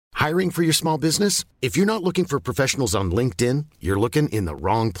Hiring for your small business? If you're not looking for professionals on LinkedIn, you're looking in the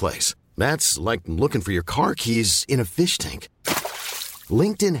wrong place. That's like looking for your car keys in a fish tank.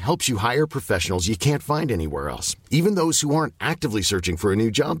 LinkedIn helps you hire professionals you can't find anywhere else, even those who aren't actively searching for a new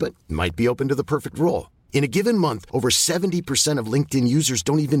job but might be open to the perfect role. In a given month, over 70% of LinkedIn users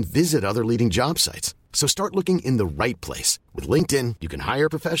don't even visit other leading job sites. So start looking in the right place. With LinkedIn, you can hire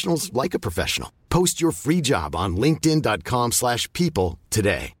professionals like a professional. Post your free job on linkedin.com/people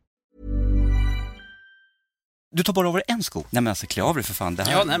today. Du tar bara över en sko. Nej men alltså, klä av dig för fan. Det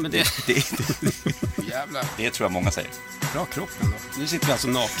här, ja, nej men det... Jävlar. Det tror jag många säger. Bra kroppen då. Nu sitter vi alltså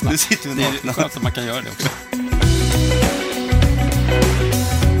nakna. Nu sitter vi nakna. Det är skönt att man kan göra det också.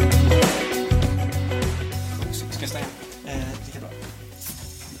 Ska jag stänga? Lika bra.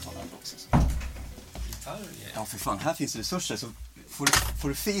 Ja för fan, här finns det resurser så får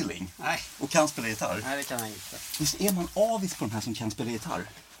du feeling. Nej. Och kan spela gitarr. Nej, det kan jag inte. Visst är man avis på de här som kan spela gitarr?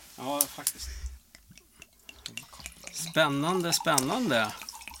 Ja, faktiskt. Spännande.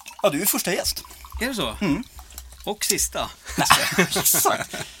 Ja, du är första gäst. Är det så? Mm. Och sista.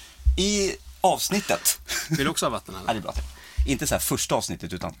 Exakt. I avsnittet. Vill du också ha vatten eller? Ja, det är bra. Inte så här första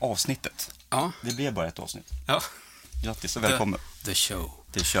avsnittet utan avsnittet. Ja. Det blev bara ett avsnitt. Ja. Grattis och välkommen. The show.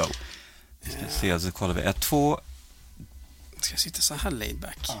 The show. Ska se, så kollar vi 1, 2. Ska jag sitta så här laid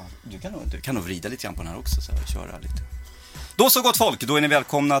back? Ja, du kan nog vrida lite grann på den här också så här, köra lite. Då så gott folk, då är ni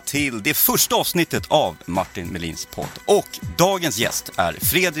välkomna till det första avsnittet av Martin Melins podd. Och dagens gäst är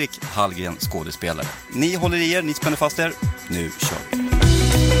Fredrik Hallgren, skådespelare. Ni håller i er, ni spänner fast er. Nu kör vi.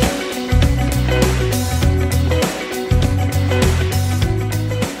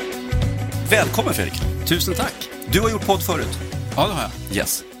 Välkommen Fredrik. Tusen tack. Du har gjort podd förut. Ja, det har jag.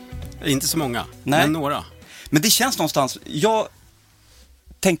 Yes. Inte så många, Nej. men några. Men det känns någonstans, jag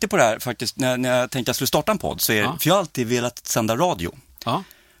tänkte på det här faktiskt när jag tänkte att jag skulle starta en podd. Så för jag har alltid velat sända radio. Ja.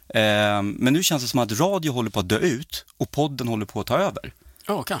 Men nu känns det som att radio håller på att dö ut och podden håller på att ta över.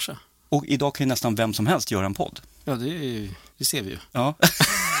 Ja, kanske. Och idag kan ju nästan vem som helst göra en podd. Ja, det ser vi ju. Ja.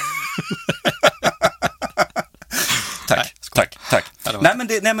 Tack. Nej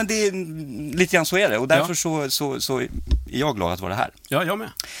men det är lite grann så är det. Och därför så är jag glad att vara här. Ja, jag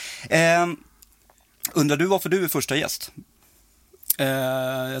med. Undrar du varför du är första gäst?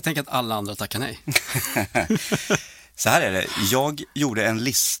 Jag tänker att alla andra tackar nej. Så här är det. Jag gjorde en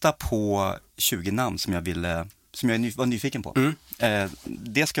lista på 20 namn som jag var nyfiken på.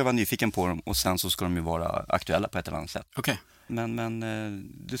 Det ska jag vara nyfiken på dem och sen så ska de ju vara aktuella på ett eller annat sätt. Okej. Men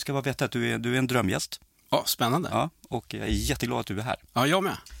du ska bara veta att du är en drömgäst. Ja, spännande. Ja, och jag är jätteglad att du är här. Ja, jag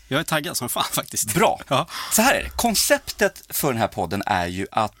med. Jag är taggad som fan faktiskt. Bra. Ja. Så här är det. Konceptet för den här podden är ju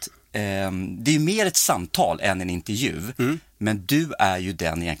att det är mer ett samtal än en intervju. Men du är ju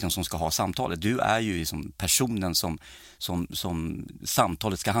den egentligen som ska ha samtalet. Du är ju liksom personen som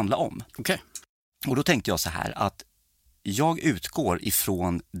samtalet ska handla om. Okej. Och då tänkte jag så här att jag utgår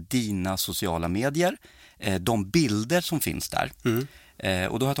ifrån dina sociala medier, de bilder som finns där.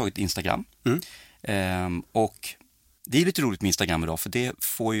 Och då har jag tagit Instagram. Och det är lite roligt med Instagram idag för det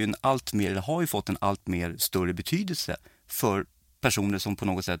har ju fått en allt mer större betydelse för personer som på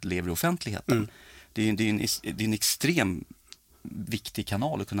något sätt lever i offentligheten. Det är en extrem viktig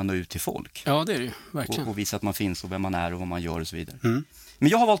kanal att kunna nå ut till folk. Ja, det är det ju, verkligen. Och visa att man finns och vem man är och vad man gör och så vidare. Men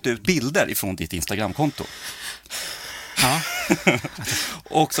jag har valt ut bilder ifrån ditt Instagramkonto. Ja.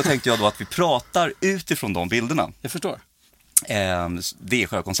 Och så tänkte jag då att vi pratar utifrån de bilderna. Jag förstår. Det är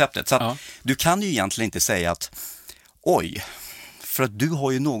själva konceptet. Så att du kan ju egentligen inte säga att oj, för att du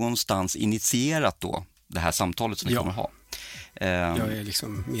har ju någonstans initierat då det här samtalet som vi kommer ha. Jag är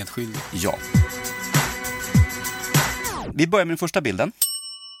liksom medskyldig. Ja. Vi börjar med den första bilden.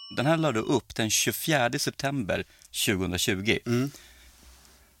 Den här lade du upp den 24 september 2020.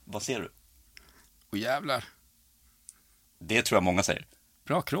 Vad ser du? Åh jävlar. Det tror jag många säger.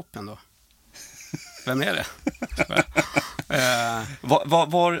 Bra kropp ändå. Vem är det?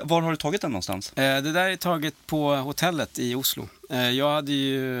 Var har du tagit den någonstans? Det där är taget på hotellet i Oslo. Jag hade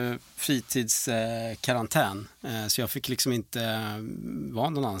ju fritidskarantän. Så jag fick liksom inte vara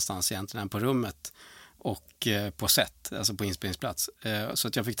någon annanstans egentligen än på rummet. Och på set, alltså på inspelningsplats. Så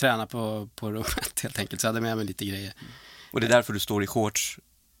att jag fick träna på rummet helt enkelt. Så jag hade med mig lite grejer. Och det är därför du står i shorts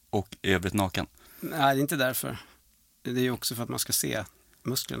och övrigt naken? Nej, det är inte därför. Det är ju också för att man ska se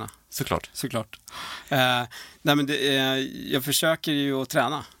musklerna. Såklart. Nej, men jag försöker ju att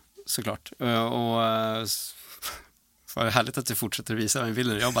träna, såklart. Och vad härligt att du fortsätter visa min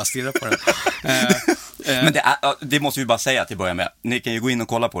bild. Jag bara stirrar på den. Men det måste vi bara säga till att börja med. Ni kan ju gå in och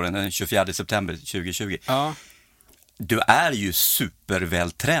kolla på den 24 september 2020. Ja. Du är ju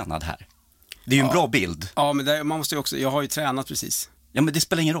supervältränad här. Det är ju en bra bild. Ja, men man måste ju också, jag har ju tränat precis. Ja, men det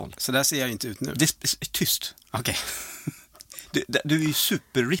spelar ingen roll. Så där ser jag inte ut nu. Det är tyst. Okej. Du är ju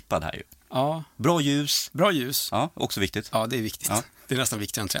superrippad här ju. Ja. Bra ljus. Bra ljus. Ja, också viktigt. Ja, det är viktigt. Ja. Det är nästan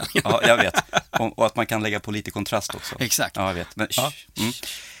viktigare än träningen. Ja, jag vet. Och att man kan lägga på lite kontrast också. Exakt. Ja, jag vet. Men, Ja.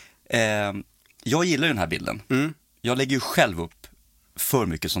 Jag gillar den här bilden. Mm. Jag lägger ju själv upp för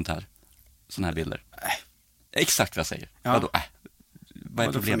mycket såna här bilder. Exakt vad jag säger. Ja. Vadå? Vad är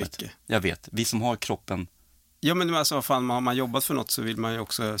Vadå för problemet? mycket? Jag vet. Vi som har kroppen... Ja, men alltså, vad fan, har man jobbat för något så vill man ju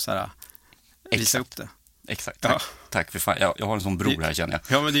också så här, visa Exakt. upp det. Exakt. Ja. Tack för fan. Jag har en sån bror här, känner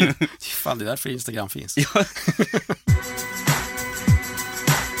jag. Ja, men det är fan, det är därför Instagram finns. Ja.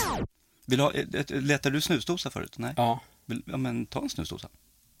 Letar du snusdosa förut? Nej. Ja. Ja, men ta en snusdosa.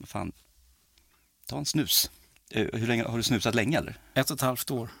 Vad fan. Ta en snus. Hur länge har du snusat länge eller?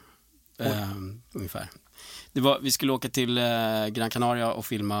 1,5 år. Ungefär. Vi skulle åka till Gran Canaria och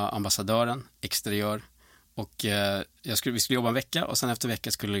filma Ambassadören, exteriör. Och vi skulle jobba en vecka och sen efter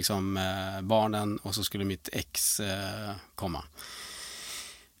vecka skulle liksom barnen och så skulle mitt ex komma.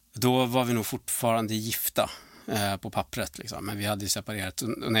 Då var vi nog fortfarande gifta på pappret liksom, men vi hade separerat.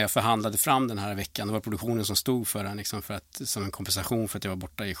 Och när jag förhandlade fram den här veckan, det var produktionen som stod för den liksom, som en kompensation för att jag var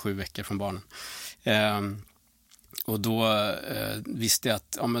borta i 7 veckor från barnen. Och då visste jag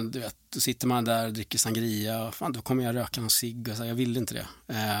att, ja, men, du vet, då sitter man där och dricker sangria, fan, då kommer jag röka någon cigg och så, jag ville inte det.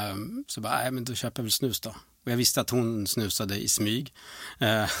 Så bara, nej, men då köper jag väl snus då. Och jag visste att hon snusade i smyg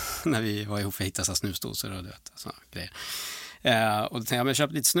när vi var ihop och hittade så snusdosor och du vet, såna grejer. Och då tänkte jag, men jag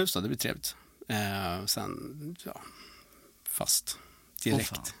köper lite snus då, det blir trevligt. Sen, ja, fast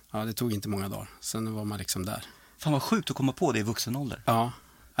direkt. Ja, det tog inte många dagar. Sen var man liksom där. Fan vad sjukt att komma på det i vuxen ålder. Ja,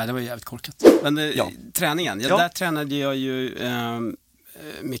 det var jävligt korkat. Men träningen, där tränade jag ju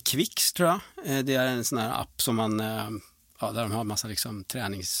med Kvix, tror jag. Det är en sån här app som man, där de har massa liksom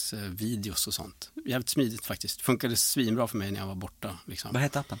träningsvideos och sånt. Jävligt smidigt faktiskt. Funkade svinbra för mig när jag var borta. Liksom. Vad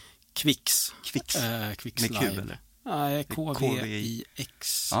hette appen? Kvix. Kvix. Kvix med Live. Q eller? Nej,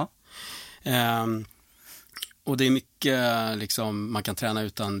 KVIX. Ja. Och det är mycket liksom, man kan träna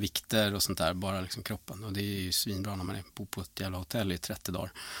utan vikter och sånt där, bara liksom kroppen. Och det är ju svinbra när man bor på ett jävla hotell i 30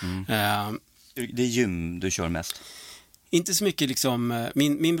 dagar. Det är gym du kör mest? Inte så mycket liksom,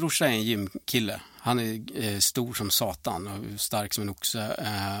 min brorsa är en gymkille. Han är stor som satan och stark som en oxe.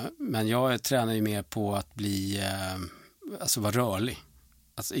 Men jag tränar ju mer på att bli, alltså vara rörlig.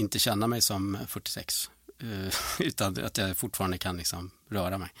 Alltså inte känna mig som 46. Utan att jag fortfarande kan liksom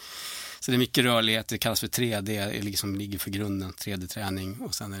röra mig. Så det är mycket rörlighet, det kallas för 3D, det liksom ligger för grunden, 3D-träning,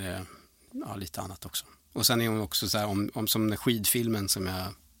 och sen är det lite annat också. Och sen är hon också så här, om som den skidfilmen som jag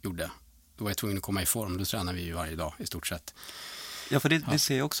gjorde, då var jag tvungen att komma i form, då tränar vi ju varje dag i stort sett. Ja, för det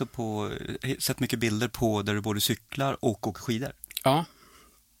ser jag också på, sett mycket bilder på där du både cyklar och åker skidor. Ja,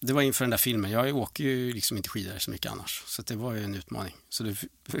 det var inför den där filmen. Jag åker ju liksom inte skidor så mycket annars, så det var ju en utmaning. Så då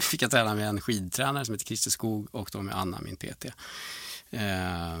fick jag träna med en skidtränare som heter Christer Skog och då med Anna, min PT.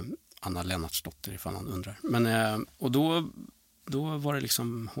 Anna Lennartsdotter, ifall någon undrar. Men, och då var det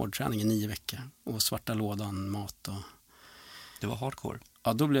liksom hårdträning i 9 veckor. Och svarta lådan, mat och... Det var hardcore.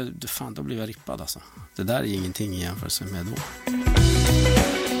 Ja, då blev jag rippad alltså. Det där är ingenting i jämförelse med då.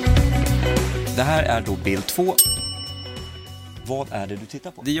 Det här är då bild 2. Vad är det du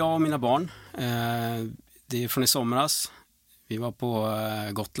tittar på? Det är jag och mina barn. Det är från i somras. Vi var på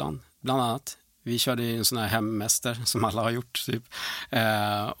Gotland, bland annat. Vi körde en sån här hemmäster som alla har gjort typ.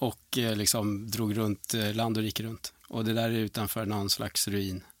 Och liksom drog runt land och rike runt. Och det där är utanför någon slags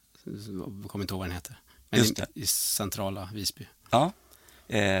ruin. Jag kommer inte ihåg vad den heter. Men just det. I centrala Visby. Ja,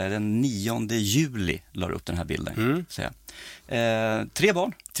 den 9 juli la du upp den här bilden. 3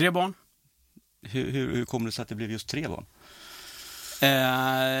 barn. 3 barn. Hur kommer det sig att det blev just 3 barn?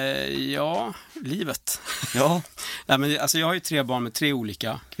 Ja, livet. Ja. Nej, men alltså jag har ju 3 barn med 3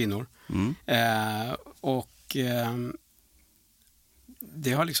 olika kvinnor.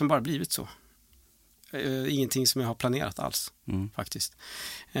 Det har liksom bara blivit så. Ingenting som jag har planerat alls, faktiskt.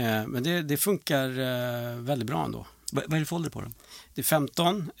 Men det funkar väldigt bra ändå. Vad är det för ålder på dem? Det är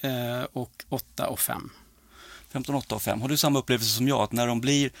 15 och 8 och 5. 15, 8 och 5. Har du samma upplevelse som jag? Att när de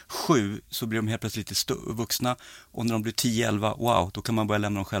blir 7 så blir de helt plötsligt lite vuxna. Och när de blir 10, 11, wow, då kan man börja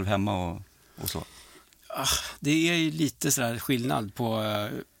lämna dem själv hemma och så. Det är ju lite sådär skillnad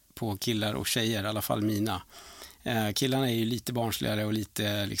på killar och tjejer, i alla fall mina. Killarna är ju lite barnsligare och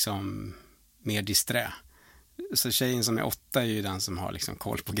lite liksom mer disträ. Så tjejen som är 8 är ju den som har liksom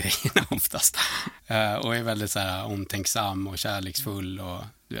koll på grejerna oftast. Och är väldigt så här omtänksam och kärleksfull och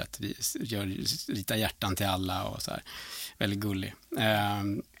du vet, ritar hjärtan till alla och så här. Väldigt gullig.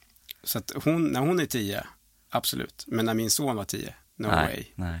 Så att när hon är 10, absolut. Men när min son var 10, no way.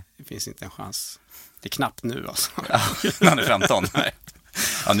 Nej. Det finns inte en chans. Det är knappt nu alltså. Han är 15.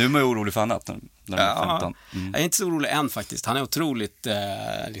 Ja, nu är man ju orolig för annat när han är 15. Jag är inte så orolig än faktiskt. Han är otroligt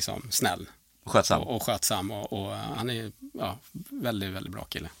liksom snäll. Skötsam. Och skötsam och han är väldigt, väldigt bra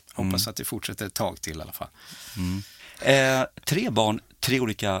kille. Hoppas att det fortsätter ett tag till i alla fall. 3 barn, 3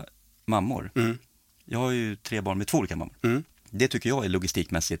 olika mammor. Jag har ju 3 barn med 2 olika mammor. Det tycker jag är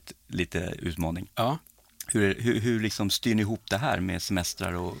logistikmässigt lite utmaning. Ja. Hur liksom styr ni ihop det här med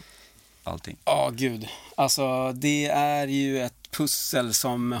semestrar och allting? Gud. Alltså det är ju ett pussel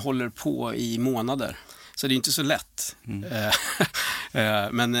som håller på i månader. Så det är inte så lätt.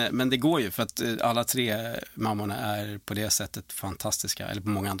 Men det går ju för att alla 3 mammorna är på det sättet fantastiska. Eller på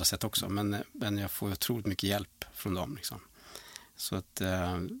många andra sätt också. Men jag får otroligt mycket hjälp från dem. Liksom. Så att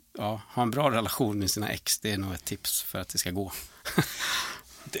ha en bra relation med sina ex, det är nog ett tips för att det ska gå.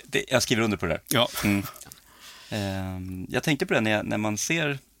 Jag skriver under på det där. Ja. Jag tänkte på det när man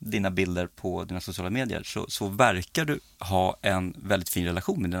ser dina bilder på dina sociala medier så verkar du ha en väldigt fin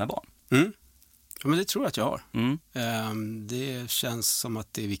relation med dina barn. Ja, men det tror jag att jag har. Det känns som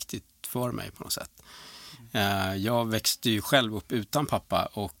att det är viktigt för mig på något sätt. Jag växte ju själv upp utan pappa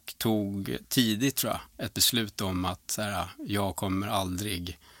och tog tidigt, tror jag, ett beslut om att jag kommer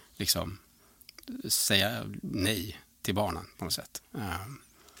aldrig liksom säga nej till barnen på något sätt.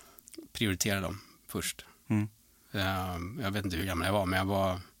 Prioritera dem först. Jag vet inte hur gammal jag var, men jag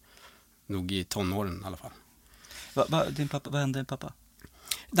var nog i tonåren i alla fall. Vad hände din pappa?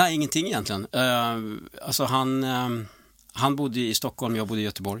 Nej, ingenting egentligen. Alltså han bodde i Stockholm, jag bodde i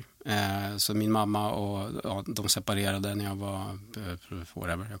Göteborg. Så min mamma och de separerade när jag var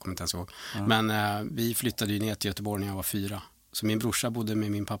whatever, jag kommer inte ens ihåg. Men vi flyttade ju ner till Göteborg när jag var 4. Så min brorsa bodde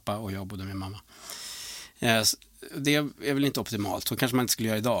med min pappa och jag bodde med mamma. Det är väl inte optimalt, så kanske man inte skulle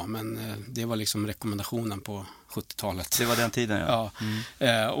göra idag, men det var liksom rekommendationen på 70-talet. Det var den tiden, ja.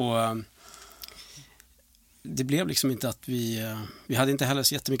 Och det blev liksom inte att vi hade inte heller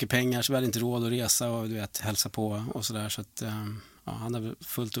så jättemycket pengar, så vi hade inte råd att resa och hälsa på och sådär, så att han hade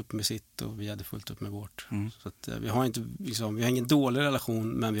fullt upp med sitt och vi hade fullt upp med vårt. Så att vi har inte liksom, vi har ingen dålig relation,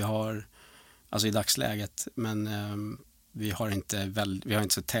 men vi har alltså i dagsläget, men vi har inte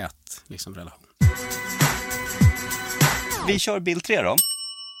så tät liksom relation. Vi kör bild 3 då.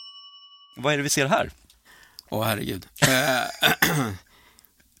 Vad är det vi ser här? Herregud.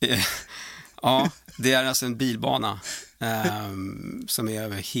 Ja, det är alltså en bilbana som är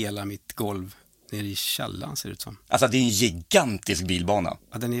över hela mitt golv nere i källaren, ser det ut som. Alltså det är en gigantisk bilbana.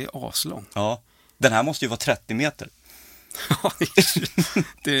 Ja, den är aslång. Ja, den här måste ju vara 30 meter.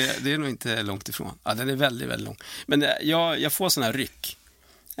 det är nog inte långt ifrån. Ja, den är väldigt, väldigt lång. Men jag får såna här ryck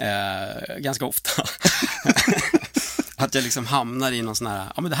ganska ofta. Att jag liksom hamnar i någon sån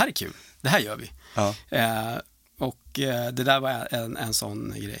här, men det här är kul, det här gör vi. Ja. Och det där var en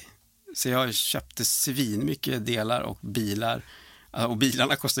sån grej. Så jag köpte svin mycket delar och bilar. Och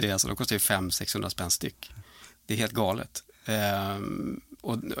bilarna kostar ju 500-600 spänn styck. Det är helt galet.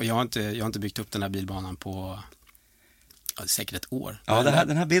 Och jag har inte byggt upp den här bilbanan på säkert ett år. Ja,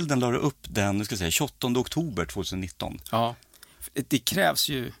 den här bilden la du upp den 28 oktober 2019. Ja, det krävs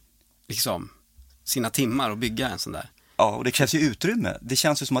ju liksom sina timmar att bygga en sån där. Ja, och det krävs ju utrymme. Det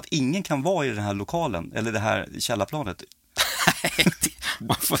känns ju som att ingen kan vara i den här lokalen, eller det här källarplanet.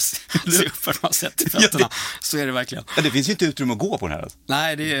 Man får se upp för att man sätter fötterna. Så är det verkligen. Ja, det finns ju inte utrymme att gå på den här.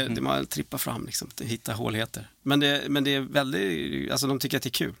 Nej, det man trippar fram liksom, hitta håligheter. Men det är väldigt, alltså de tycker att det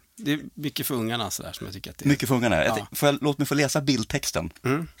är kul. Det är mycket för ungarna så där, som jag tycker att det är. Mycket för ungarna. Ja. Låt mig få läsa bildtexten.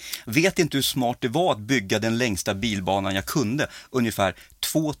 Vet inte hur smart det var att bygga den längsta bilbanan jag kunde ungefär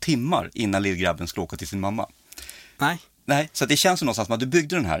 2 timmar innan lillgrabben skulle åka till sin mamma. Nej, så det känns ju någonstans som att du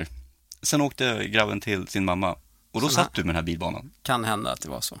byggde den här. Sen åkte grabben till sin mamma. Och då satt du med den här bilbanan. Kan hända att det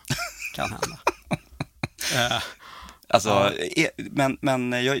var så. Kan hända. Alltså,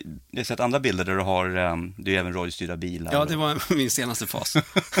 men jag har sett andra bilder där du är även radiostyrda bilar. Ja, det var min senaste fas.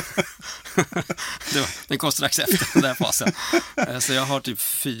 Den kom strax efter den där fasen. Så jag har typ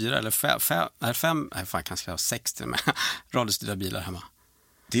 4 eller 5, kanske 6 till med radiostyrda bilar hemma.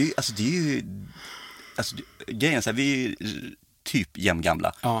 Det är ju grejen så här, vi är ju typ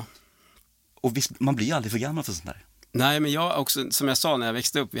jämngamla. Ja. Och visst, man blir ju aldrig för gammal för sånt där. Nej, men jag också, som jag sa när jag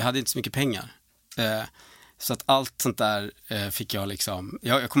växte upp, vi hade inte så mycket pengar. Så att allt sånt där fick jag liksom.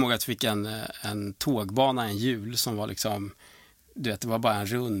 Jag kommer ihåg att jag fick en tågbana, en hjul som var liksom, du vet, det var bara en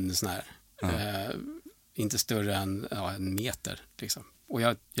rund sån här. Inte större än en meter liksom. Och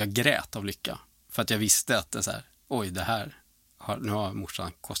jag grät av lycka. För att jag visste att det så här, det här nu har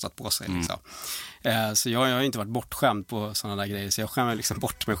morsan kostat på sig liksom. Så jag har inte varit bortskämd på sådana där grejer. Så jag skämmer liksom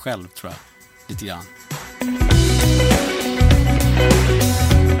bort mig själv, tror jag. Lite grann.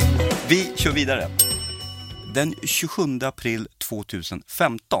 Vi kör vidare. den 27 april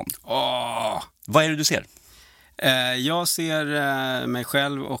 2015. Vad är det du ser? Jag ser mig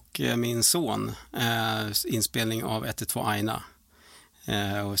själv och min son inspelning av 112 Aina.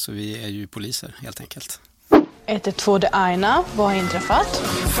 Och så vi är ju poliser helt enkelt. 112 de Aina, vad har inträffat?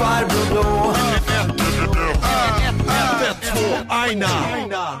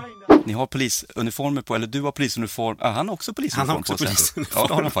 Ni har polisuniformer på, eller du har polisuniform. Han har också polisuniform. Han har också polisuniform. Ja,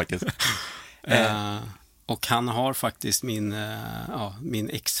 det har han faktiskt. Och han har faktiskt min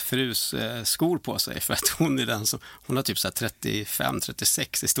exfrus skor på sig, för att hon är den som, hon har typ så här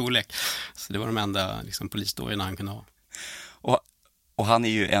 35-36 i storlek. Så det var de enda liksom, polisdojorna han kunde ha. Och han är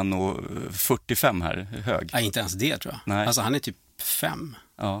ju 1,45 här hög. Nej, inte ens det tror jag. Nej. Alltså han är typ 5.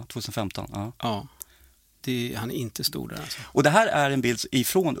 Ja, 2015. Ja. Han är inte stor där alltså. Och det här är en bild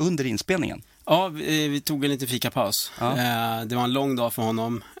ifrån under inspelningen. Ja, vi tog en liten fikapaus. Ja. Det var en lång dag för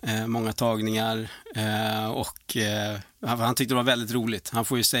honom, många tagningar och han tyckte det var väldigt roligt. Han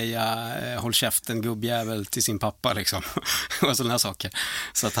får ju säga håll käften gubbjävel till sin pappa liksom och sådana saker.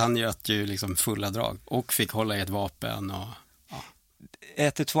 Så att han göt ju liksom fulla drag och fick hålla i ett vapen och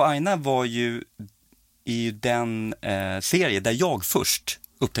 112 Aina var ju i den serie där jag först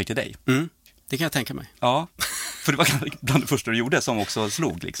upptäckte dig. Det kan jag tänka mig. Ja, för det var bland det första du gjorde som också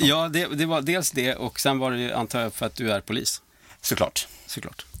slog liksom. Ja, det var dels det och sen var det, antar jag, för att du är polis. Såklart.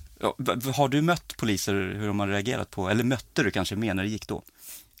 Ja, har du mött poliser, hur de har reagerat på, eller mötte du kanske mer när det gick då?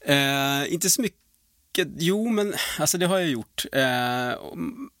 Inte så mycket, jo men alltså det har jag gjort.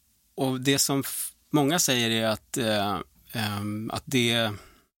 Och det som många säger är att det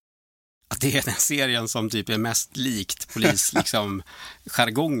är den serien som typ är mest likt polis liksom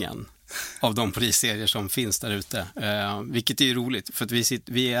jargongen av de polisserier som finns där ute. Vilket är ju roligt, för att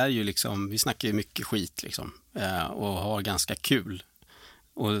vi är ju liksom, vi snackar ju mycket skit liksom, och har ganska kul.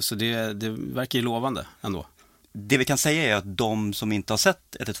 Och så det verkar ju lovande ändå. Det vi kan säga är att de som inte har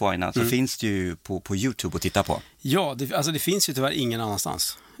sett 112 Aina så finns det ju på YouTube att titta på. Ja, det finns ju tyvärr ingen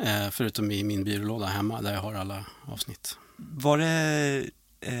annanstans. Förutom i min byrålåda hemma där jag har alla avsnitt. Var det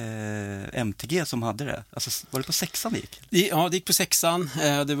MTG som hade det? Alltså, var det på 6an det gick? Ja, det gick på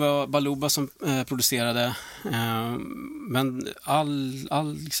 6an. Det var Baluba som producerade. Men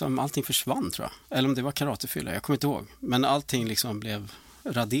allting försvann tror jag. Eller om det var karatefylla, jag kommer inte ihåg. Men allting liksom blev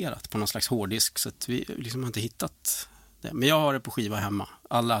raderat på någon slags hårddisk, så att vi liksom har inte hittat det. Men jag har det på skiva hemma.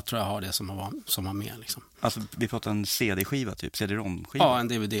 Alla tror jag har det som har med liksom. Alltså vi pratar en CD-skiva typ, CD-ROM-skiva? Ja, en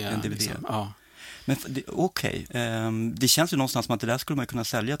DVD. Liksom. Ja. Men okej. Det känns ju någonstans som att det där skulle man kunna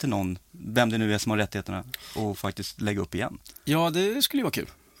sälja till någon, vem det nu är som har rättigheterna, och faktiskt lägga upp igen. Ja, det skulle ju vara kul,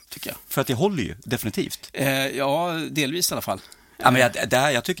 tycker jag. För att det håller ju, definitivt. Ja, delvis i alla fall. Ja, men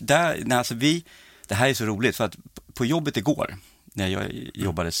jag tycker, det här är så roligt, för att på jobbet igår, när jag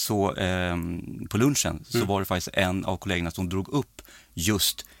jobbade så, på lunchen, så var det faktiskt en av kollegorna som drog upp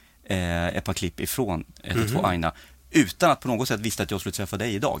just ett par klipp ifrån 112 Aina, utan att på något sätt visste att jag skulle träffa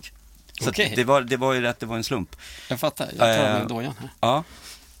dig idag. Så okay. det var ju rätt, det var en slump. Jag fattar, jag tar med dojan här. Ja.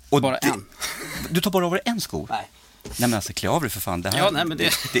 Och bara en. Du tar bara över en sko? Nej. Nej men alltså, klä av dig för fan. Det här, ja, nej men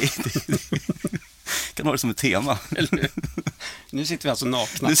det kan ha det som ett tema. Nu sitter vi alltså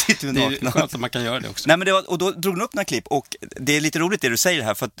nakna. Nu sitter vi nakna. Det är skönt att man kan göra det också. Nej, men och då drog du upp några klipp, och det är lite roligt det du säger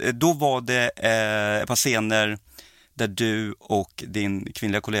här, för att då var det ett par scener där du och din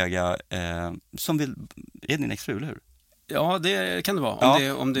kvinnliga kollega som är din exfru, eller hur? Ja, det kan det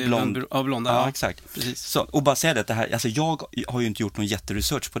vara. Om det är blonda. Ja, exakt. Precis. Så, och bara säga det här, alltså jag har ju inte gjort någon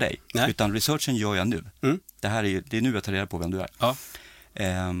jätteresearch på dig. Nej. Utan researchen gör jag nu. Det är nu jag tar reda på vem du är. Ja.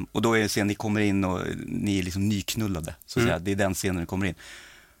 Och då är det scenen ni kommer in och ni är liksom nyknullade, så att säga. Det är den scenen ni kommer in.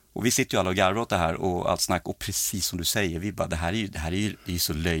 Och vi sitter ju alla och garvar åt det här och allt snack, och precis som du säger, vi bara, det här är ju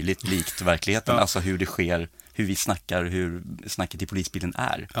så löjligt likt verkligheten. Alltså hur det sker, hur vi snackar, hur snacket i polisbilen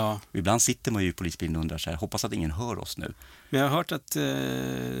är. Ja. Och ibland sitter man ju i polisbilen och undrar så här, hoppas att ingen hör oss nu. Men jag har hört att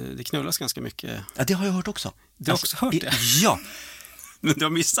det knullas ganska mycket. Ja, det har jag hört också. Du har också hört det? Ja. Men du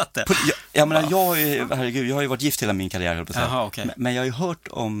har missat det. Jag menar, herregud, jag har ju varit gift hela min karriär, höll på att säga. Aha, okay. Men jag har ju hört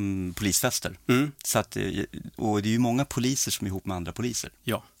om polisfester. Så att, och det är ju många poliser som är ihop med andra poliser.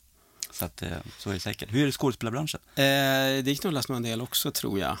 Ja. Så att, så är det säkert. Hur är det skådespelarbranschen? Det knullas nog en del också,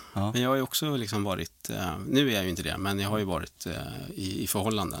 tror jag. Ja. Men jag har ju också liksom varit, nu är jag ju inte det, men jag har ju varit i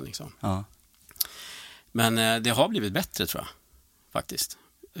förhållanden liksom. Ja. Men det har blivit bättre, tror jag, faktiskt.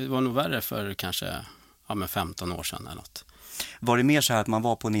 Det var nog värre för kanske 15 år sedan eller något. Var det mer så här att man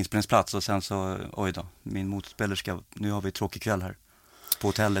var på en inspelningsplats och sen så, oj då, min motspelerska, nu har vi tråkig kväll här på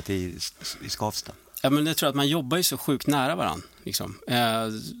hotellet i Skavsta? Ja, men jag tror att man jobbar ju så sjukt nära varann liksom.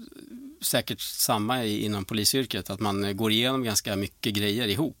 säkert samma inom polisyrket, att man går igenom ganska mycket grejer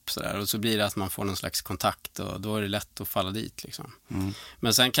ihop sådär, och så blir det att man får någon slags kontakt och då är det lätt att falla dit liksom.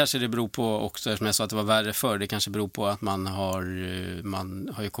 Men sen kanske det beror på också, som jag sa att det var värre förr, det kanske beror på att man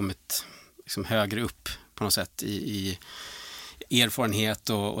har ju kommit liksom högre upp på något sätt i erfarenhet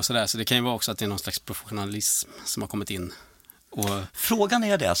och sådär, så det kan ju vara också att det är någon slags professionalism som har kommit in. Och frågan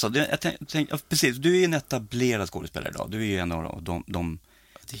är det alltså, precis, du är ju en etablerad skådespelare idag, du är ju en av de...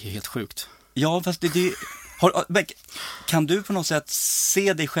 Det är helt sjukt. Ja, fast kan du på något sätt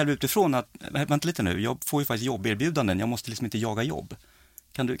se dig själv utifrån att, vänta lite nu, jag får ju faktiskt jobberbjudanden, jag måste liksom inte jaga jobb.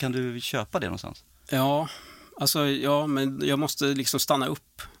 Kan du köpa det någonstans? Ja, alltså men jag måste liksom stanna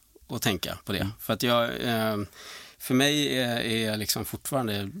upp och tänka på det. För att för mig är jag liksom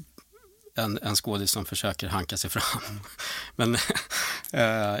fortfarande en skådis som försöker hanka sig fram. Men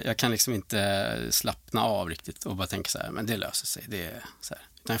jag kan liksom inte slappna av riktigt och bara tänka så här, men det löser sig. Det är så här.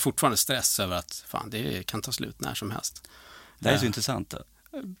 Utan jag är fortfarande stress över att fan, det kan ta slut när som helst. Det är så intressant.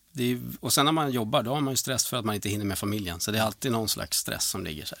 Och sen när man jobbar, då har man ju stress för att man inte hinner med familjen. Så det är alltid någon slags stress som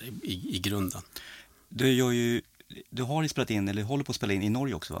ligger så här i grunden. Du har spelat in, eller håller på att spela in i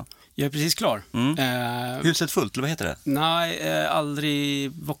Norge också, va? Jag är precis klar. Huset fullt, eller vad heter det? Nej,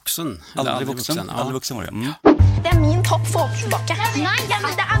 aldrig vuxen. Aldrig vuxen? Ja. Aldrig vuxen var det. Det är min topp för uppförsbacke. Nej,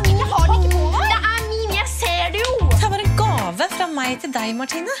 men det är min. Jag har det inte. Det är min, jag ser det ju. Det var en gave från mig till dig,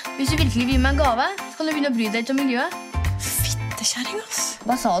 Martina. Hvis du verkligen vill mig en gave, kan du börja bry dig om miljön. Fittekärring, ass.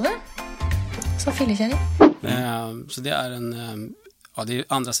 Vad sa du? Så fyllekärring. Så det är det är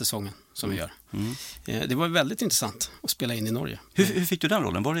andra säsongen som vi gör. Det var väldigt intressant att spela in i Norge. Hur fick du den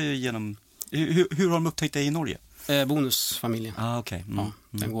rollen? Var det genom... Hur har de upptäckt dig i Norge? Bonusfamiljen. Okay.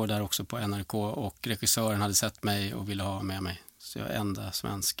 Den går där också på NRK, och regissören hade sett mig och ville ha med mig. Så jag är enda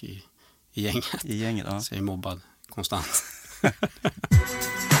svensk i gänget. I gänget, ja. Så jag är mobbad konstant.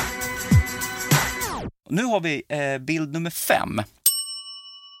 Nu har vi bild nummer 5.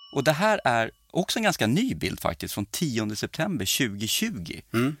 Och det här är också en ganska ny bild faktiskt, från 10 september 2020.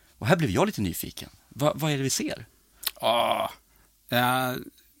 Och här blev jag lite nyfiken. Vad är det vi ser?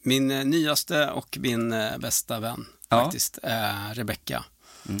 Min nyaste och min bästa vän faktiskt, Rebecca,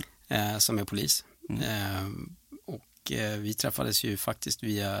 som är polis. Och vi träffades ju faktiskt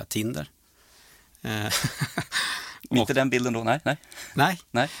via Tinder. Inte den bilden då? Nej.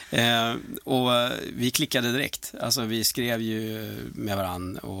 Och vi klickade direkt. Alltså vi skrev ju med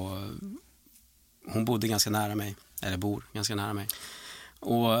varann, och hon bodde ganska nära mig, eller bor ganska nära mig.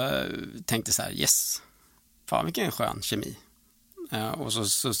 Och tänkte så här, yes, fan vilken skön kemi. Och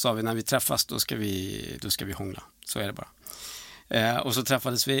så sa vi, när vi träffas då ska vi hångla. Så är det bara. Och så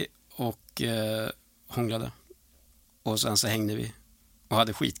träffades vi och hånglade. Och sen så hängde vi och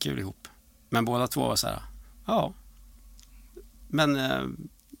hade skitkul ihop. Men båda två var så här, ja, men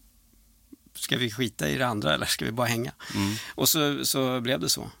ska vi skita i det andra eller ska vi bara hänga? Och så blev det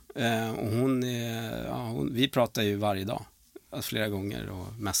så. Och vi pratar ju varje dag, flera gånger,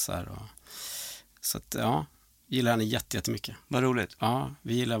 och mässar. Så att gillar henne jättemycket. Vad roligt. Ja,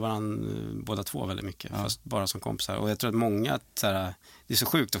 vi gillar varandra båda två väldigt mycket, fast bara som kompisar. Och jag tror att många, det är så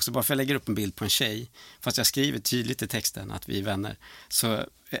sjukt också, bara för att jag lägger upp en bild på en tjej, fast jag skriver tydligt i texten att vi är vänner. Så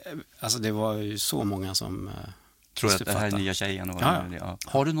alltså det var ju så många som tror att det här är nya tjejen. Och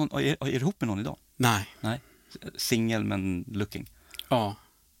Har du någon, är du ihop med någon idag? Nej. Singel men looking? Ja.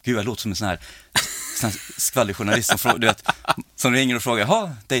 Gud, jag låter som en sån här skvallerjournalist som ringer och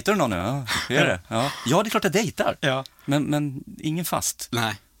frågar, dejtar du någon nu? Ja, hur är det? Ja, det är klart jag dejtar. Ja. Men ingen fast.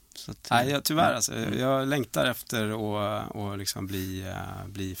 Nej. Så att, nej, tyvärr alltså. Jag längtar efter att liksom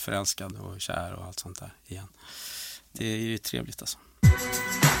bli förälskad och kär och allt sånt där igen. Det är ju trevligt alltså.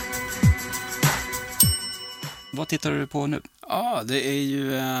 Vad tittar du på nu? Ja, det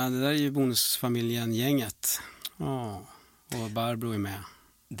där är ju Bonusfamiljen-gänget. Och Barbro är med.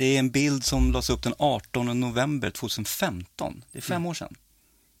 Det är en bild som lades upp den 18 november 2015. Det är 5 år sedan.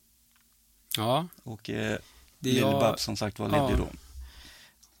 Ja. Och Lill-Babs som sagt ledde då.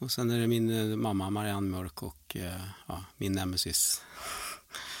 Och sen är det min mamma Marianne Mörk och min nemesis.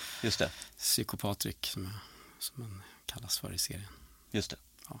 Just det. Psykopatrik som man kallas för i serien. Just det.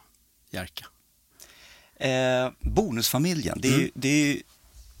 Ja, Jerka. Bonusfamiljen, det är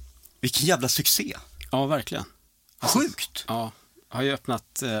vilken jävla succé. Ja, verkligen. Alltså, sjukt. Ja, har ju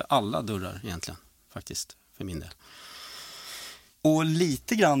öppnat alla dörrar egentligen, faktiskt, för min del. Och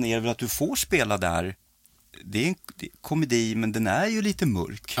lite grann är det väl att du får spela där. Det är en komedi, men den är ju lite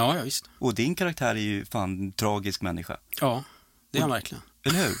mörk. Ja, visst. Och din karaktär är ju fan en tragisk människa. Ja, det är han verkligen.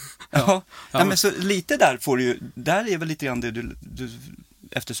 Eller hur? Ja. Nej, men så lite där får du ju, där är väl lite grann det du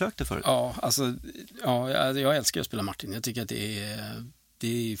eftersökte för. Ja, alltså, jag älskar att spela Martin. Jag tycker att det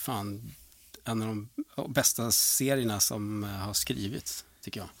det är fan en av de bästa serierna som har skrivits,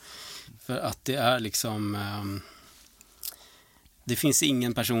 tycker jag. För att det är liksom... det finns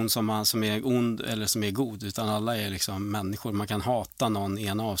ingen person som är ond eller som är god, utan alla är liksom människor. Man kan hata någon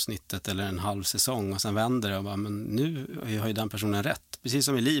ena avsnittet eller en halv säsong och sen vänder det och bara, men nu har ju den personen rätt. Precis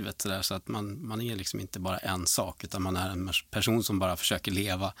som i livet så att man är liksom inte bara en sak, utan man är en person som bara försöker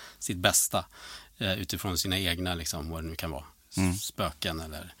leva sitt bästa utifrån sina egna, liksom, vad det nu kan vara. Spöken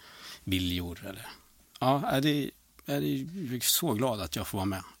eller viljor eller... Ja, jag är så glad att jag får vara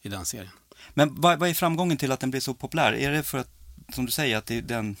med i den serien. Men vad är framgången till att den blir så populär? Är det för att, som du säger, att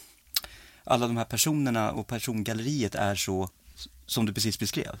alla de här personerna och persongalleriet är så som du precis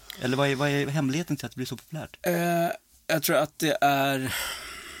beskrev? Eller vad är hemligheten till att det blir så populärt? Jag tror att det är...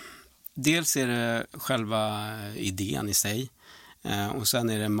 Dels är det själva idén i sig. Och sen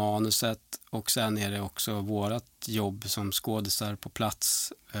är det manuset. Och sen är det också vårat jobb som skådisar på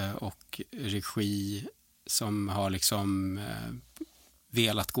plats. Och regi som har liksom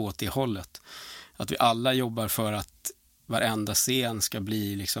velat gå till hållet. Att vi alla jobbar för att varenda scen ska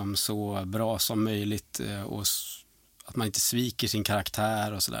bli liksom så bra som möjligt. Och att man inte sviker sin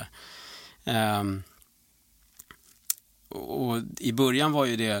karaktär och sådär. Och i början var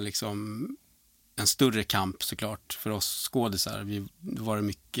ju det liksom en större kamp såklart för oss skådisar. Det var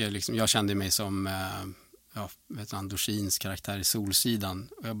mycket liksom, jag kände mig som Dorshins karaktär i Solsidan.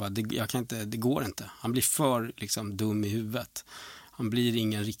 Och jag bara, det går inte. Han blir för liksom dum i huvudet. Han blir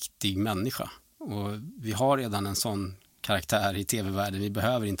ingen riktig människa. Och vi har redan en sån karaktär i tv-världen. Vi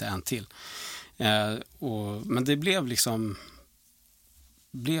behöver inte en till. Men det blev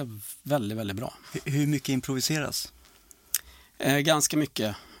väldigt, väldigt bra. Hur mycket improviseras? Ganska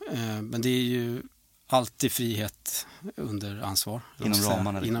mycket. Men det är ju alltid frihet under ansvar.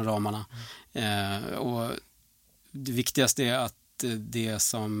 Inom ramarna. Och det viktigaste är att det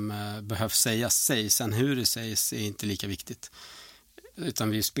som behövs sägas. Sen hur det sägs är inte lika viktigt. Utan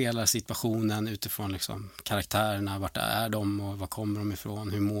vi spelar situationen utifrån liksom karaktärerna. Vart är de och var kommer de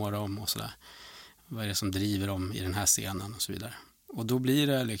ifrån? Hur mår de och sådär. Vad är det som driver dem i den här scenen och så vidare. Och då blir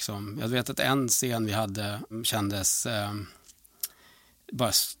det liksom... Jag vet att en scen vi hade kändes...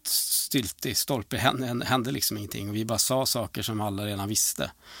 bara stolpe hände liksom ingenting och vi bara sa saker som alla redan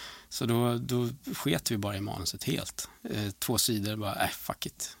visste, så då sket vi bara i manuset helt. 2 sidor bara, fuck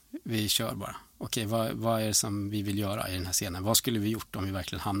it, vi kör bara. Okej, vad är det som vi vill göra i den här scenen, vad skulle vi gjort om vi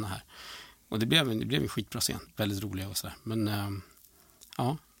verkligen hamnar här? Och det blev en skitbra scen, väldigt rolig och sådär, men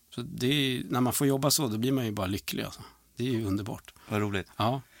ja, så när man får jobba så, då blir man ju bara lycklig alltså. Det är ju underbart. Vad roligt.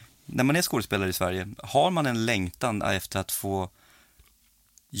 Ja. När man är skådespelare i Sverige, har man en längtan efter att få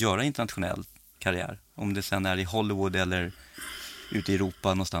göra internationell karriär? Om det sen är i Hollywood eller ute i Europa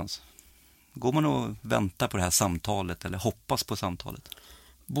någonstans. Går man och väntar på det här samtalet eller hoppas på samtalet?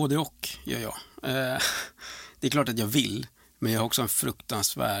 Både och gör jag. Det är klart att jag vill, men jag har också en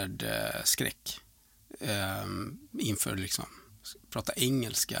fruktansvärd skräck inför liksom prata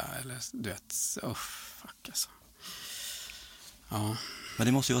engelska eller du vet, fuck alltså. Ja. Men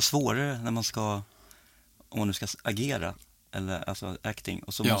det måste ju vara svårare när man ska, om man nu ska agera eller alltså acting,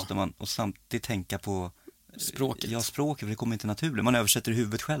 och så måste man och samtidigt tänka på språket. Ja, språket, för det kommer inte naturligt. Man översätter i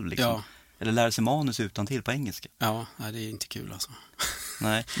huvudet själv liksom. Ja. Eller lär sig manus utantill på engelska. Ja, nej, det är inte kul alltså.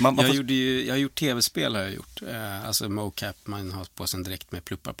 Nej. Jag har gjort tv-spel har jag gjort. Alltså mocap, man har på sig en direkt med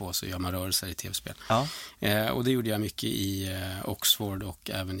pluppar på, så gör man rörelser i tv-spel. Ja. Och det gjorde jag mycket i Oxford och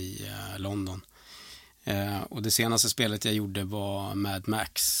även i London. Och det senaste spelet jag gjorde var Mad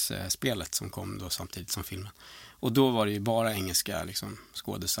Max-spelet som kom då samtidigt som filmen. Och då var det ju bara engelska liksom,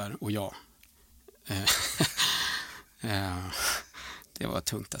 skådisar och jag. Det var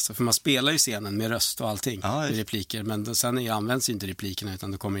tungt alltså. För man spelar ju scenen med röst och allting, med repliker. Men sen används ju inte replikerna,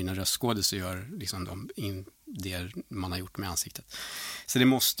 utan då kommer in en röstskådis och gör liksom det man har gjort med ansiktet. Så det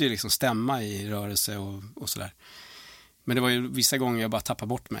måste ju liksom stämma i rörelse och sådär. Men det var ju vissa gånger jag bara tappade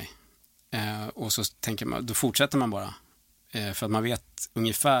bort mig. Och så tänker man, då fortsätter man bara. För att man vet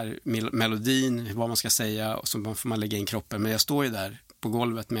ungefär melodin, vad man ska säga, och så får man lägga in kroppen. Men jag står ju där på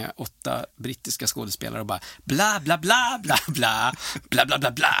golvet med 8 brittiska skådespelare och bara bla bla bla bla bla bla bla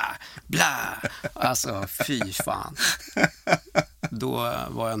bla bla bla. Alltså fy fan. Då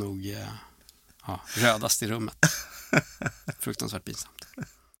var jag nog rödast i rummet. Fruktansvärt pinsamt.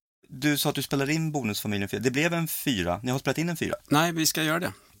 Du sa att du spelade in Bonusfamiljen 4. Det blev en 4. Ni har spelat in en 4? Nej, vi ska göra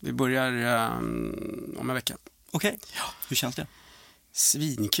det. Vi börjar om en vecka. Okej. Ja. Hur känns det?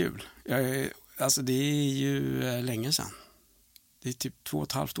 Svinkul. Alltså det är ju länge sedan. Det är typ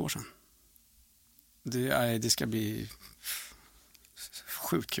 2,5 år sedan. Det ska bli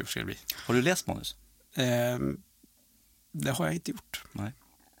sjukt kul ska det bli. Har du läst manus? Det har jag inte gjort. Nej.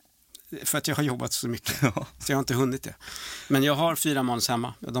 För att jag har jobbat så mycket. Så jag har inte hunnit det. Men jag har 4 manus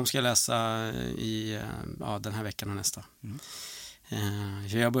hemma. De ska jag läsa i den här veckan och nästa.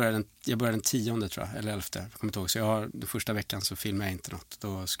 Jag började den 10:e tror jag. Eller 11:e. Jag kommer inte ihåg. Så den första veckan så filmar jag inte något.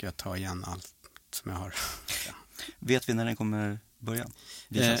 Då ska jag ta igen allt som jag har. Ja. Vet vi när den kommer börja?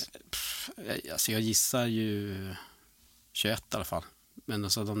 Alltså jag gissar ju 21 i alla fall. Men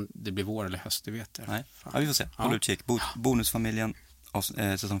alltså det blir vår eller höst, det vet jag. Nej. Ja, vi får se. Håll utkik. Bonusfamiljen av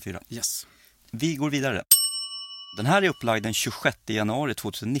säsong 4. Yes. Vi går vidare. Den här är upplagd den 26 januari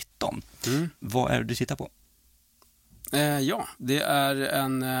 2019. Vad är det du tittar på? Det är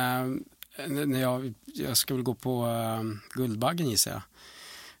när jag ska väl gå på Guldbaggen gissar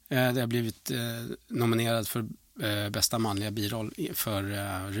jag. Det har blivit nominerad för bästa manliga biroll för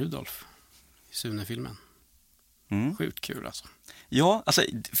Rudolf i Sune-filmen. Sjukt kul alltså. Ja, alltså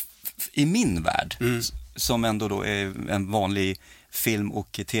i min värld som ändå då är en vanlig film-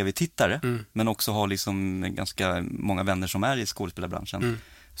 och tv-tittare men också har liksom ganska många vänner som är i skådespelarbranschen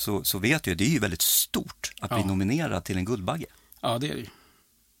så vet jag, det är ju väldigt stort att bli nominerad till en Guldbagge. Ja, det är det ju.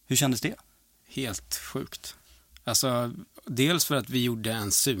 Hur kändes det? Helt sjukt. Alltså, dels för att vi gjorde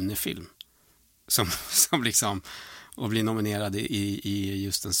en Sune-film som liksom och bli nominerad i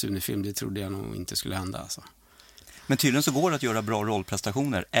just en Sune-film, det trodde jag nog inte skulle hända alltså. Men tydligen så går det att göra bra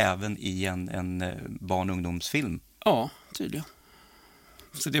rollprestationer även i en barn- och ungdomsfilm. Ja, tydligen.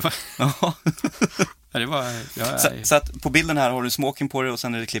 Så det var... det var så att på bilden här har du smoking på dig och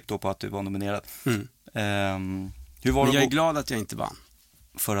sen är det klipp då på att du var nominerad. Hur var Men jag är glad att jag inte vann.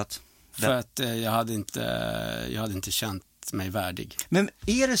 För att jag hade inte känt mig värdig. Men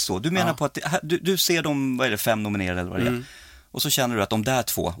är det så? Du menar på att du ser de, vad är det, 5 nominerade eller vad det är? Och så känner du att de där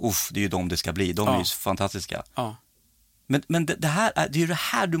 2, det är ju de det ska bli. De är ju fantastiska. Ja. Men det är ju det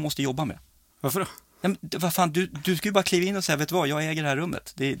här du måste jobba med. Varför då? Vad fan, du ska ju bara kliva in och säga, vet du vad, jag äger det här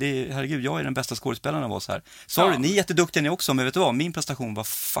rummet. Herregud, jag är den bästa skådespelaren av oss här. Sorry, ni är jätteduktiga ni också, men vet du vad, min prestation var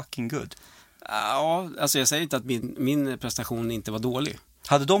fucking good. Ja, alltså jag säger inte att min prestation inte var dålig.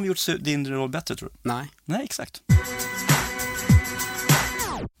 Hade de gjort din roll bättre, tror du? Nej, exakt.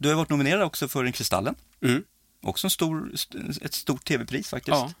 Du har varit nominerad också för en Kristallen. Också ett stort tv-pris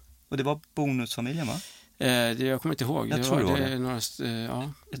faktiskt. Ja. Och det var Bonusfamiljen, va? Jag kommer inte ihåg. Jag tror det var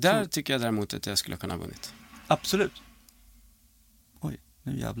det. Där tycker jag däremot att jag skulle kunna ha vunnit. Absolut. Oj,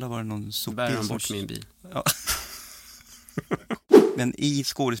 nu jävlar var det någon sopbil. Bär bort min bil. Ja. Men i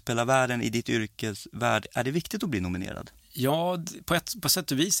skådespelarvärlden, i ditt yrkesvärld, är det viktigt att bli nominerad? Ja, på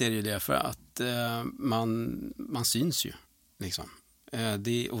sätt och vis är det ju det. För att man syns ju. Liksom.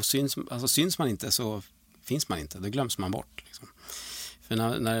 Syns man inte så finns man inte. Då glöms man bort. Liksom. För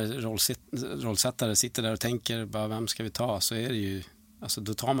när rollsättare sitter där och tänker bara, vem ska vi ta, så är det ju, alltså,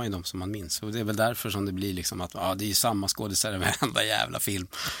 då tar man ju dem som man minns. Och det är väl därför som det blir liksom att det är ju samma skådespelare med varenda jävla film.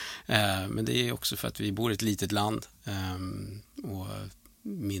 Men det är också för att vi bor i ett litet land och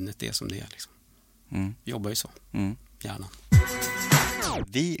minnet är som det är. Liksom. Vi jobbar ju så. Gärna.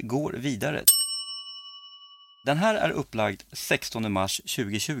 Vi går vidare. Den här är upplagd 16 mars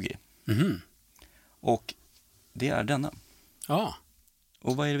 2020. Och det är denna. Ja.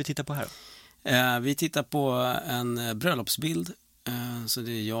 Och vad är det vi tittar på här? Vi tittar på en bröllopsbild. Så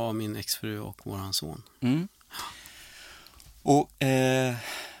det är jag, min exfru och våran son. Och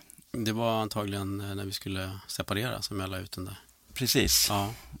det var antagligen när vi skulle separera som jag la ut den där. Precis.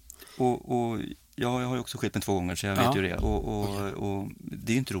 Ja. Och jag har ju också skilt mig 2 gånger, så jag vet ju det. Och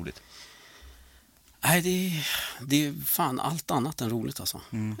det är ju inte roligt. Nej, det är fan allt annat än roligt alltså.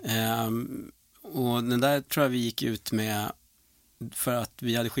 Och den där tror jag vi gick ut med för att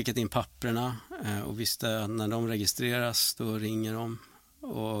vi hade skickat in papperna och visste att när de registreras då ringer de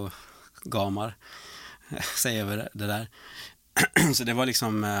och gamar, säger vi det där. Så det var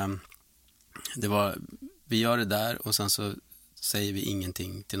liksom vi gör det där och sen så säger vi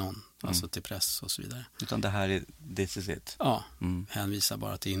ingenting till någon, alltså till press och så vidare. Utan det här är this is it. Ja, hänvisar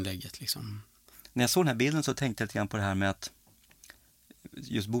bara till inlägget liksom. När jag såg den här bilden så tänkte jag lite grann på det här med att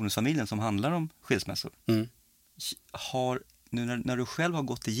just Bonusfamiljen som handlar om skilsmässor har, nu när du själv har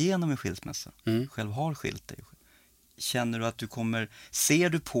gått igenom en skilsmässa, själv har skilt dig, känner du att ser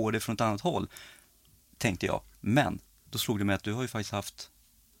du på det från ett annat håll, tänkte jag. Men då slog det mig att du har ju faktiskt haft,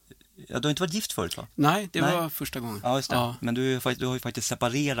 du har inte varit gift förut, va? Nej, det var första gången. Ja, just det. Ja. Men du har ju faktiskt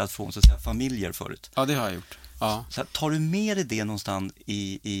separerat från så att säga familjer förut. Ja, det har jag gjort. Ja. Så tar du med dig det någonstans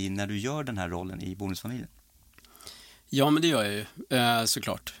i när du gör den här rollen i Bonusfamiljen? Ja, men det gör jag ju,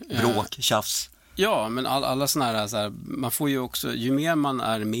 såklart. Bråk, tjafs. Ja, men alla såna här, man får ju också, ju mer man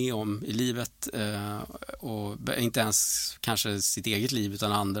är med om i livet och inte ens kanske sitt eget liv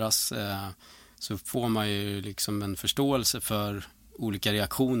utan andras, så får man ju liksom en förståelse för olika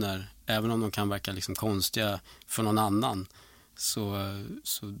reaktioner, även om de kan verka liksom konstiga för någon annan. Så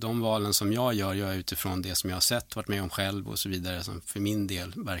de valen som jag gör utifrån det som jag har sett, varit med om själv och så vidare, som för min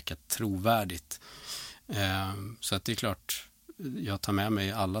del verkar trovärdigt. Så att det är klart, jag tar med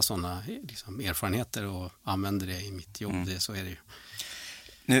mig alla sådana liksom erfarenheter och använder det i mitt jobb. Så är det ju.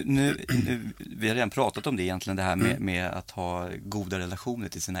 Nu, vi har redan pratat om det egentligen, det här med att ha goda relationer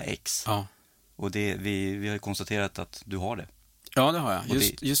till sina ex. Ja. Och vi har konstaterat att du har det. Ja, det har jag.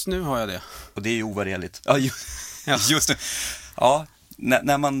 Just nu har jag det. Och det är ju ovärderligt. Ja, just nu. Ja,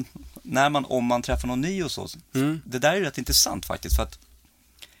 om man träffar någon ny och så. Det där är rätt intressant faktiskt, för att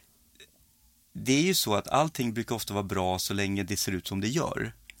det är ju så att allting brukar ofta vara bra så länge det ser ut som det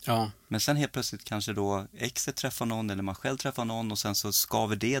gör. Ja. Men sen helt plötsligt kanske då exet träffar någon eller man själv träffar någon och sen så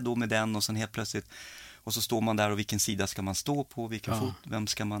skaver det då med den och sen helt plötsligt och så står man där och vilken sida ska man stå på, vem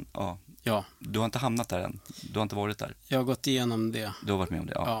ska man, ja. Du har inte hamnat där än, du har inte varit där. Jag har gått igenom det. Du har varit med om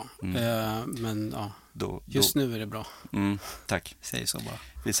det, ja. Men just nu är det bra. Tack.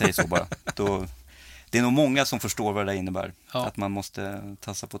 Vi säger så bara. Det är nog många som förstår vad det innebär, att man måste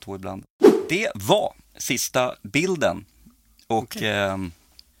tassa på tå ibland. Det var sista bilden och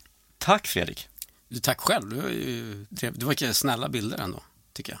tack Fredrik. Tack själv, du var snälla bilder ändå,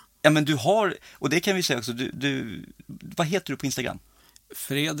 tycker jag. Ja, men du har, och det kan vi säga också, vad heter du på Instagram?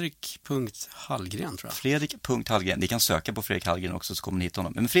 Fredrik.Hallgren tror jag. Fredrik.Hallgren, ni kan söka på Fredrik Hallgren också så kommer ni hitta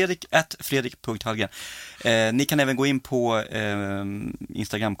honom. Men Fredrik.Hallgren. Ni kan även gå in på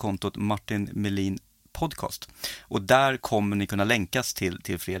Instagramkontot Martin Melin Podcast. Och där kommer ni kunna länkas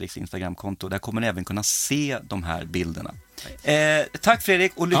till Fredriks Instagramkonto. Där kommer ni även kunna se de här bilderna. Tack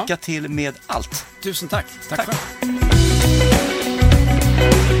Fredrik och lycka till med allt. Tusen tack. Tack. Själv.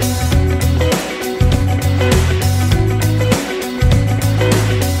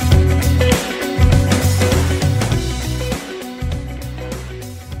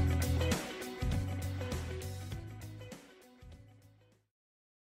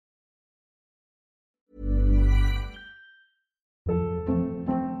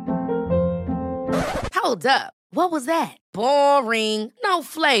 Hold up. What was that? Boring. No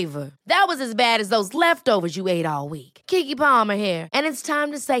flavor. That was as bad as those leftovers you ate all week. Keke Palmer here, and it's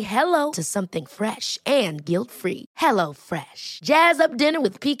time to say hello to something fresh and guilt-free. Hello Fresh. Jazz up dinner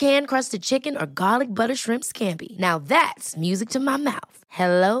with pecan-crusted chicken or garlic butter shrimp scampi. Now that's music to my mouth.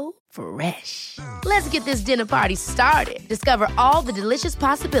 Hello Fresh. Let's get this dinner party started. Discover all the delicious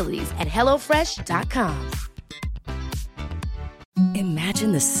possibilities at hellofresh.com.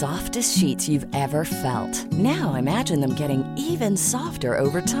 Imagine the softest sheets you've ever felt. Now imagine them getting even softer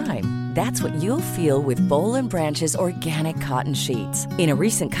over time. That's what you'll feel with Boll & Branch's organic cotton sheets. In a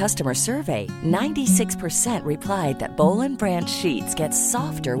recent customer survey, 96% replied that Boll & Branch sheets get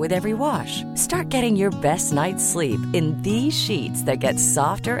softer with every wash. Start getting your best night's sleep in these sheets that get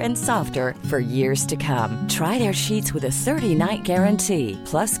softer and softer for years to come. Try their sheets with a 30-night guarantee.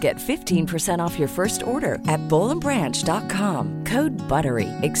 Plus, get 15% off your first order at bollandbranch.com. Code BUTTERY.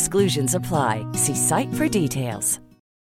 Exclusions apply. See site for details.